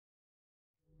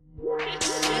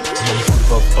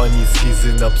w pani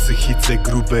schizy, na psychice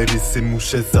grube rysy.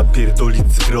 Muszę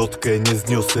zapierdolić zwrotkę, nie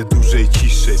zniosę dłużej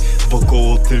ciszy.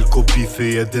 Wokoło tylko bify,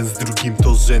 jeden z drugim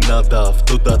to żenada. W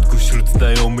dodatku wśród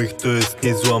znajomych to jest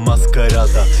niezła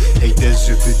maskarada.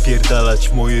 Hejterzy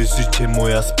wypierdalać moje życie,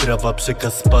 moja sprawa.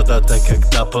 Przekaz spada tak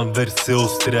jak napalm, wersy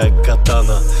ostre jak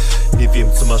katana. Nie wiem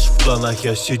co masz w planach,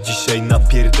 ja się dzisiaj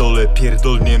napierdolę.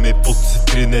 Pierdolniemy pod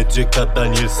cytrynę Jacka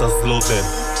Danielsa z lodem.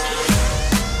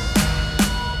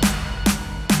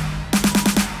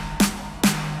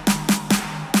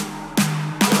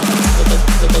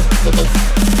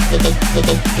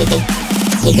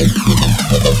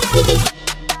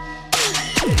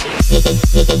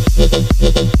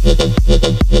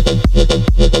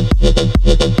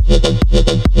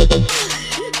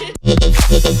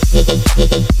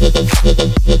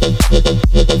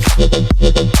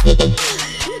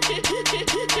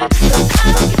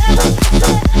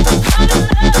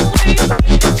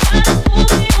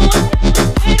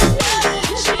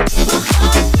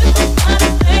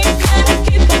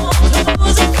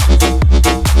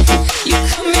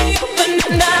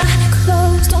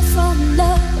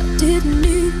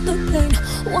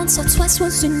 Once or twice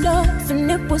was enough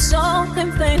and it was all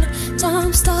in vain.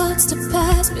 Time starts to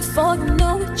pass before you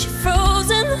know it, you're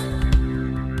frozen.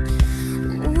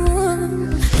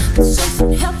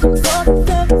 Something happened for the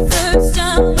very first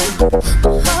time.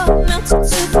 My heart melted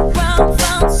to the ground,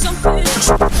 found something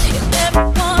true. And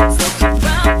everyone's looking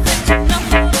around, thinking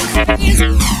nothing easy.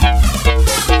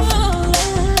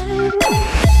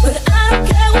 But I don't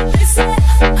care what they say,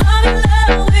 I'm in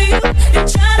love with you. You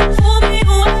try to pull me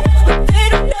away, but they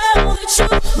don't know the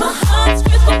truth. My heart's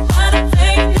with my body,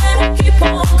 pain, and I keep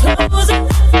on closing.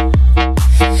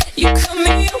 You cut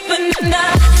me open and I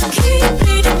keep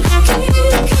bleeding, keep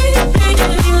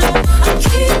bleeding love. I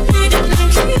keep bleeding,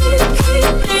 keep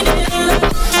bleeding love.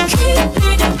 Keep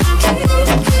bleeding, keep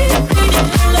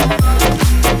bleeding love. You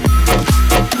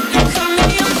cut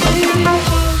me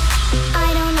open. I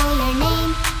don't know your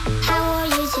name. How are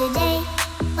you today?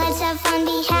 Let's have fun,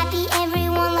 be happy,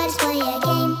 everyone. Let's play a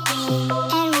game.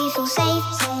 And we feel safe,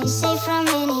 safe from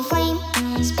any flame.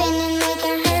 Spinning like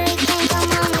a hurricane.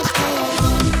 Come on, let's play a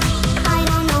game. I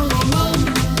don't know your name.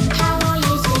 How are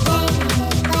you today?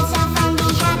 Let's have fun, be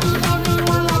happy,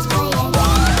 everyone. Let's play a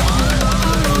game.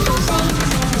 And we feel safe,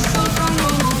 safe from any flame.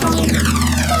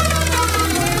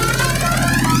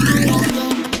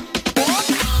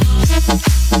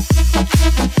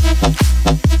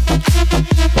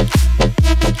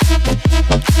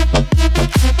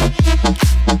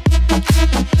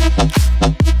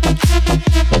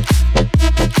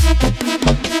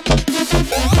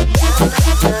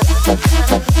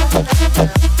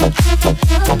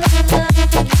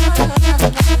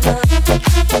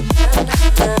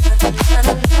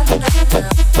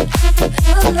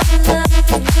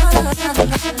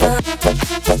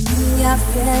 Ja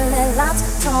wiele lat,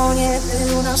 to nie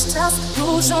był nasz czas.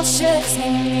 Dużo się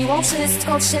zmieniło,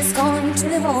 wszystko się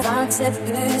skończyło. Walczę,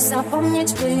 by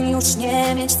zapomnieć, by już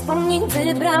nie mieć wspomnień.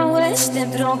 Wybrałeś tę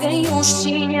drogę, już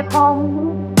ci nie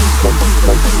pomnę.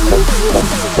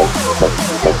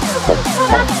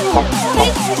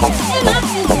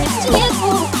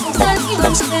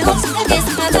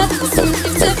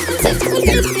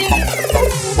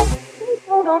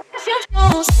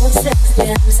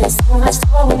 Więcej słuchać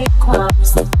twoich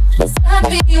kłamstw.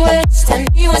 Zabiłeś tę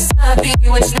miłość,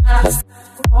 zabiłeś nas.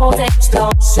 Podejdź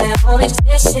dobrze, powiedz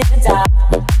gdzie się da.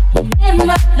 Nie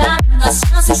ma dla nas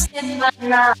szans, już nie ma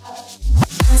nas.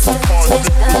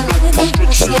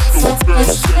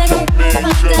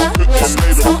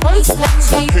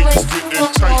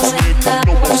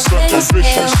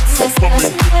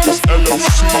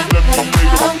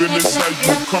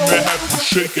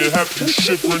 Shake it, have you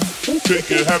shivering.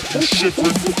 Take it, have you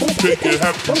shivering. Take it,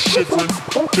 have you shivering.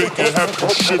 Take it, have you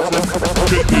shivering.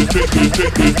 Take it, take it,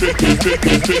 take it, take it,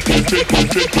 take it, take it, take it,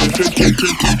 take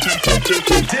it, take it,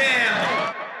 take it. Damn.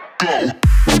 Go.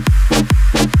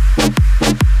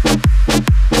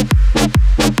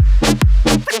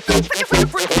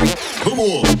 Come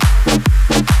on.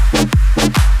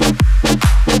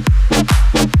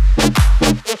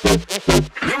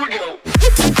 Here we go.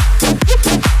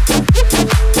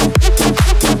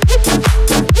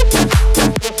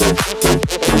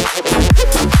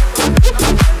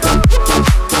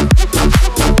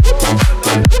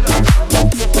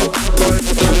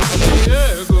 Я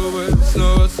говорю,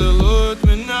 снова целует меня.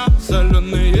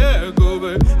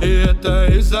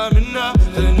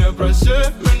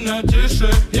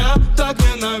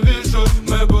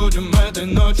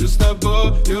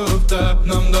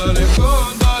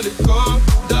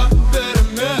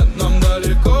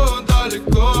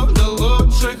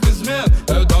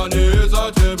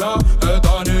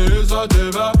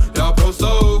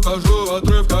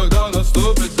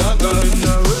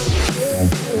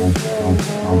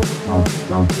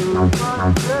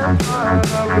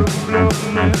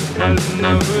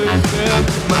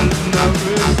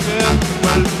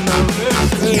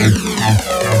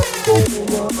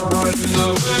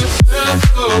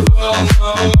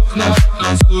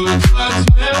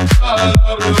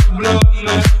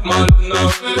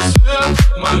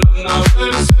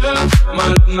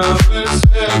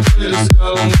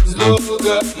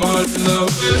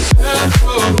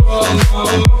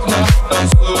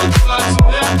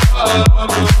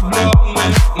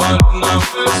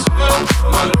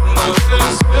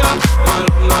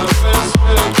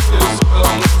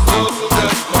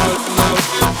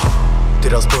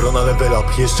 Teraz pora na level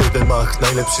up, jeszcze jeden mach,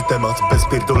 najlepszy temat. Bez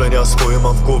pierdolenia swoje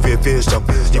mam w głowie, wyjeżdżam.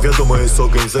 Nie wiadomo jest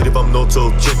ogień, zarywam noce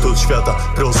odcięte od świata.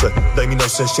 Proszę, daj mi na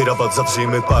szczęście rabat,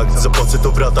 zawrzyjmy pakt. Zapłacę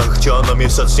to w ratach, chciała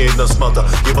namieszać nie jedna szmata.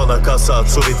 Jebana kasa, a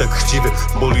człowiek tak chciwy.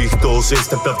 Boli ich to, że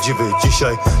jestem prawdziwy.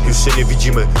 Dzisiaj już się nie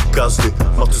widzimy, każdy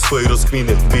ma tu swoje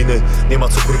rozkminy. Winy, nie ma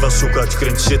co kurwa szukać,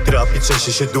 kręci się trap i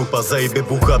trzęsie się dupa. Zajebie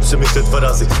bucha, przemyślę 2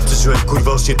 razy. Przeżyłem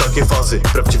kurwa już nie takie fazy.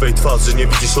 Prawdziwej twarzy nie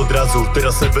widzisz od razu.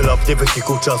 Teraz level up, nie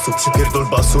wehikuł czasu. Przypierdol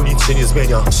basu, nic się nie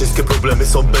zmienia. Wszystkie problemy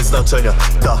są bez znaczenia.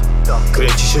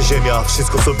 Kręci się ziemia.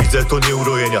 Wszystko co widzę to nie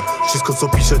urojenia. Wszystko co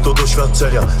piszę to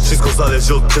doświadczenia. Wszystko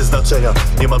zależy od przeznaczenia.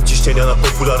 Nie mam ciśnienia na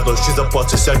popularność. Czy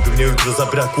zapłaczesz jakby mnie jutro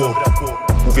zabrakło?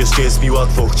 Uwierz, nie jest mi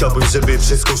łatwo. Chciałbym, żeby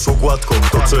wszystko szło gładko.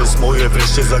 To co jest moje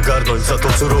wreszcie zagarnąć. Za to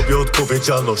co robię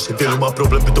odpowiedzialność. Wielu ma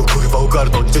problem by to kurwa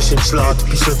ogarnąć. 10 lat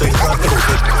piszę ten hardcore.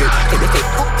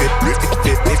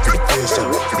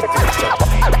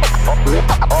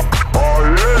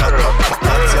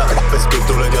 Akcja bez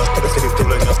pierdolenia,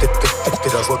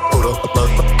 teraz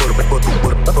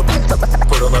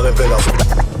pora na levela.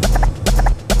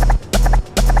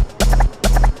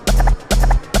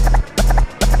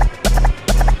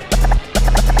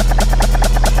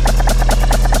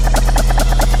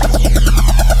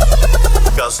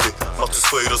 Każdy ma tu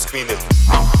swoje rozkminy.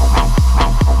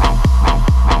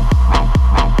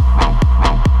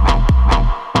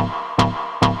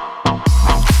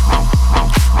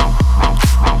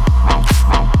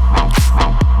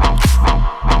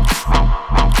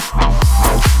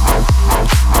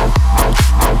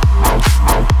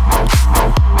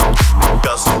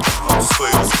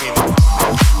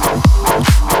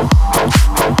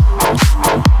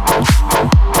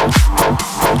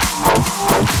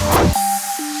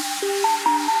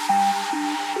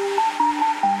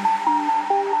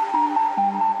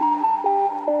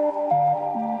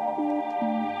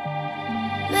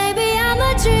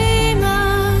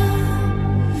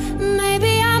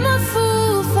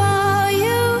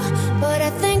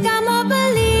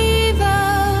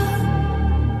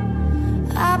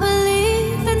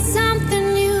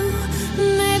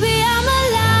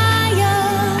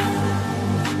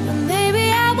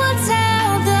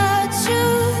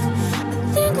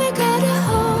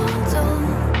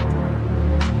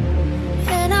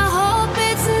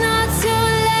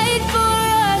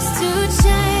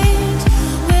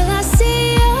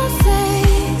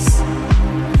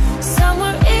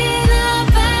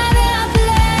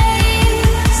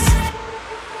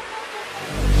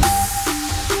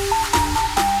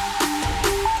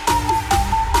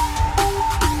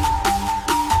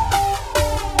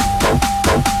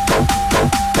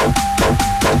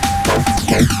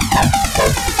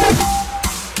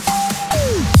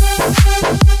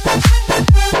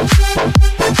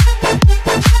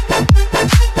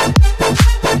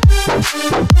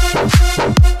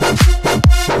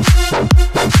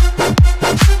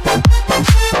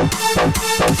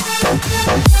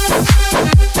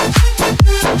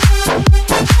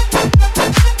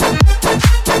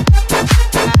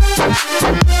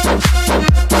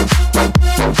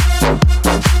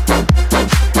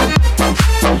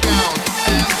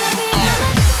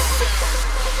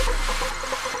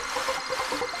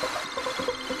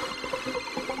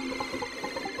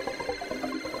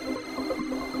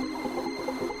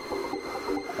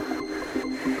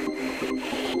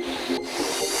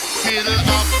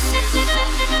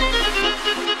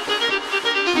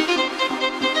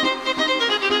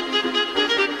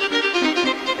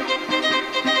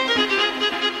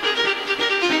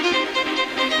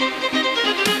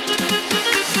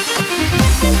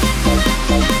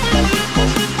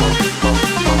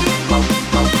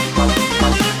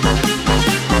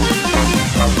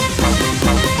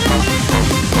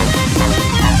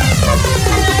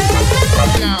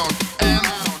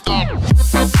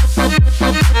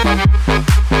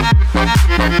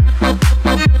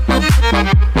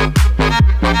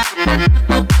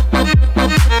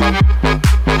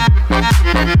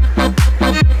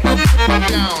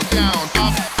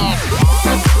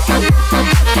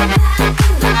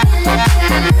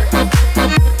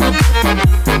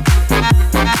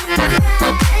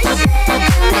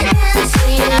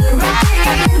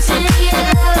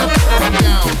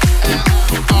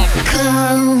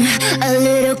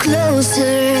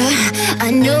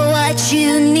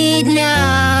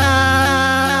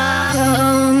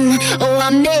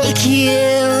 make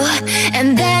you,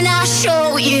 and then I'll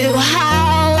show you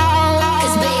how.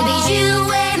 'Cause baby,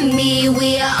 you and me,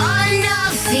 we are on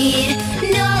our feet,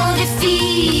 no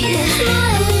defeat.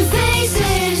 Smiling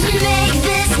faces make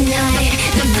this night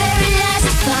the very last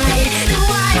fight. The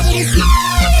wildest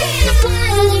night,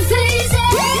 smiling faces.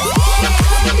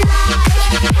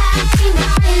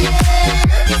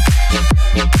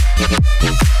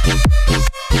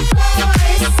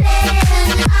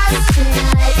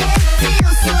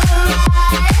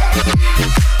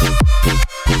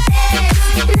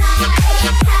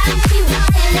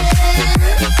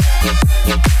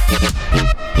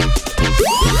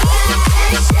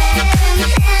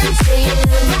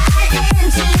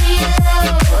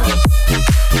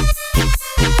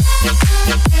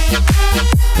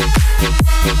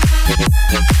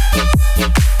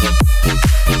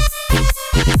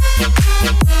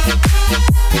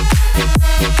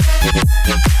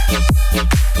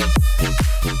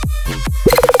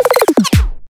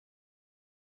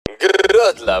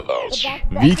 Happy dla was.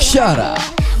 Vixiara.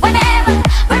 Whenever,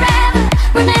 wherever,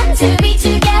 we're meant to be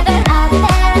together. I'll be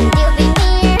there and you'll be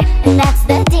near, and that's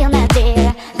the deal, my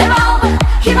dear. They're over,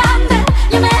 here under,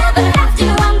 you'll never have to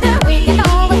wonder. We can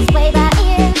always play by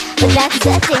ear, but that's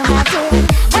the deal, my dear.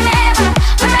 Whenever,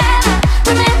 wherever,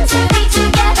 we're meant to be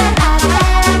together. I'll be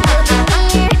there and you'll be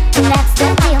near, and that's the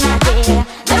deal, my dear.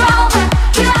 They're over,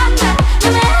 here under,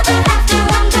 you'll never have to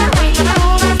wonder. We can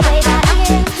always play by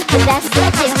ear, but that's the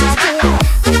deal, my dear.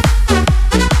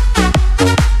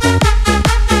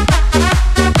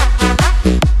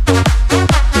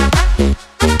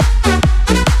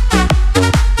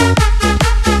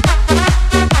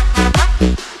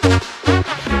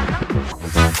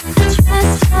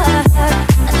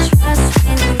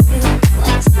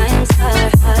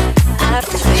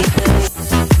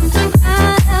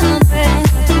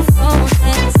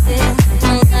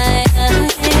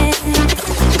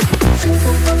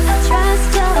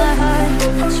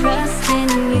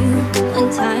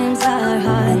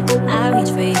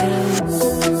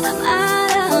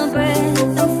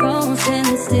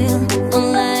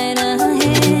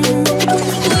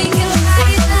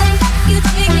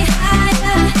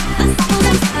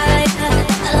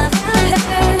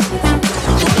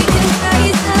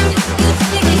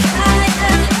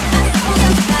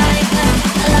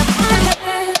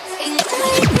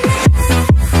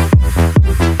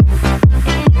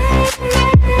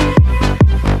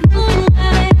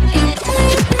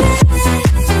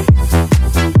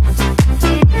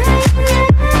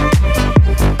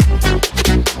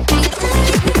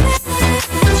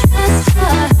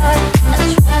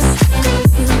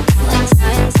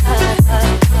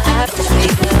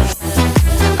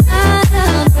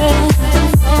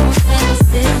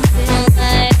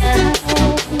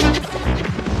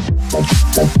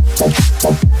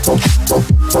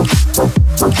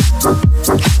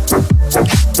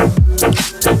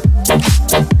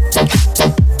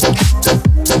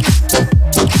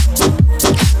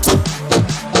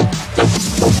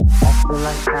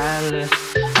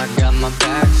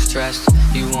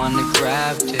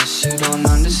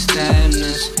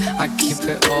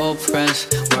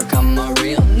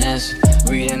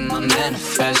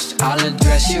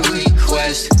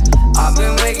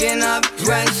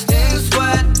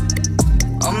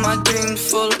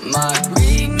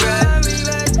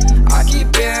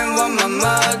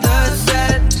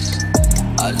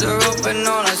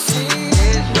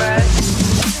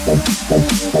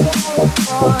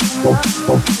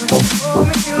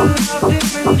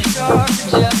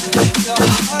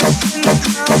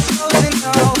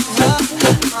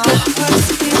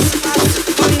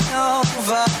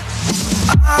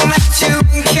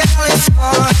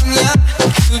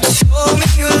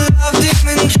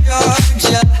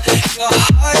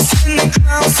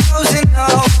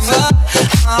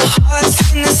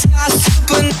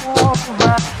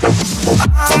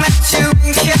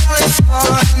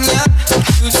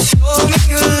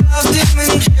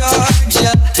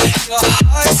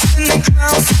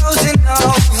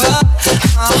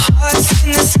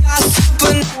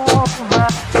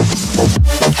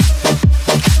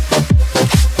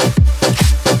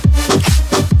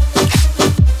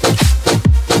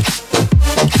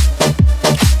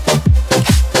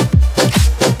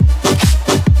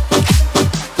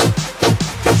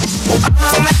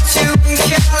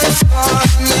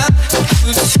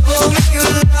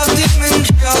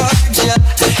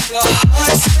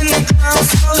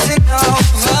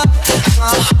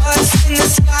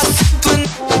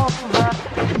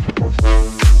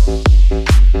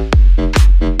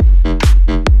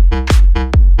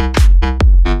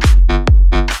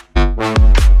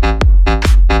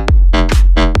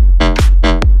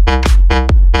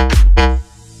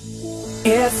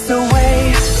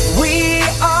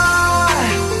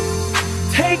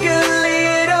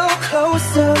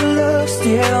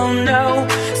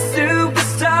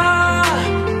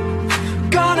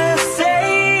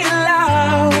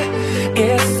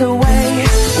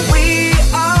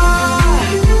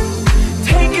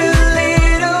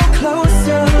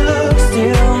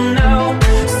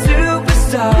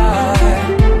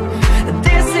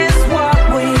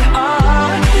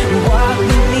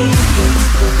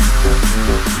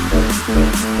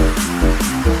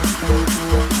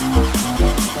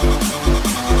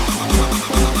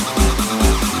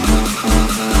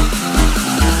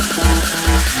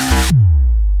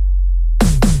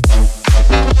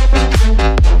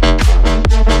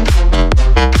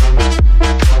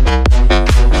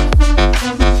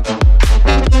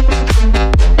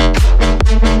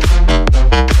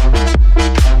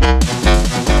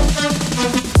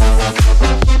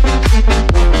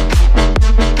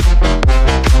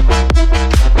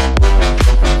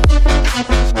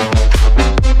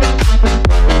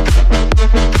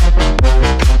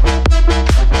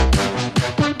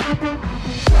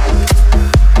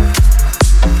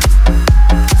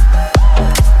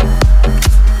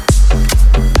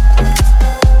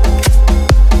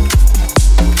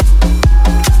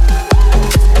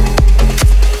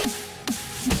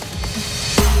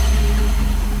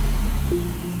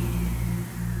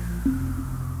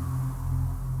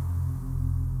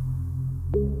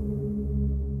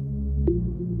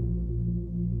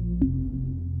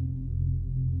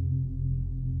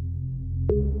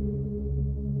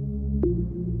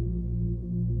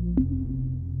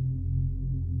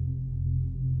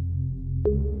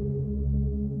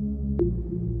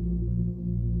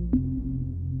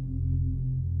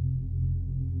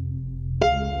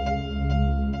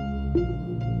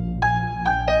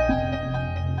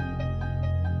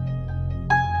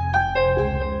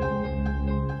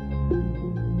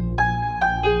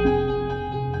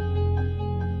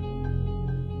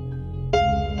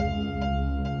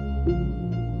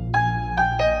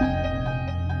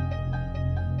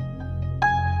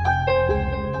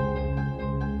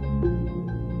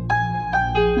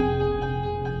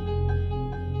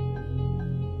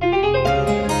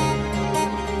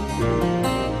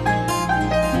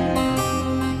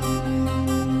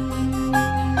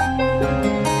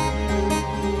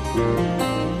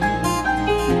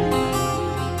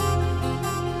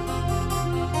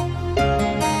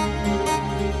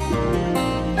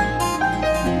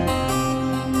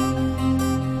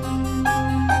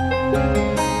 Bye.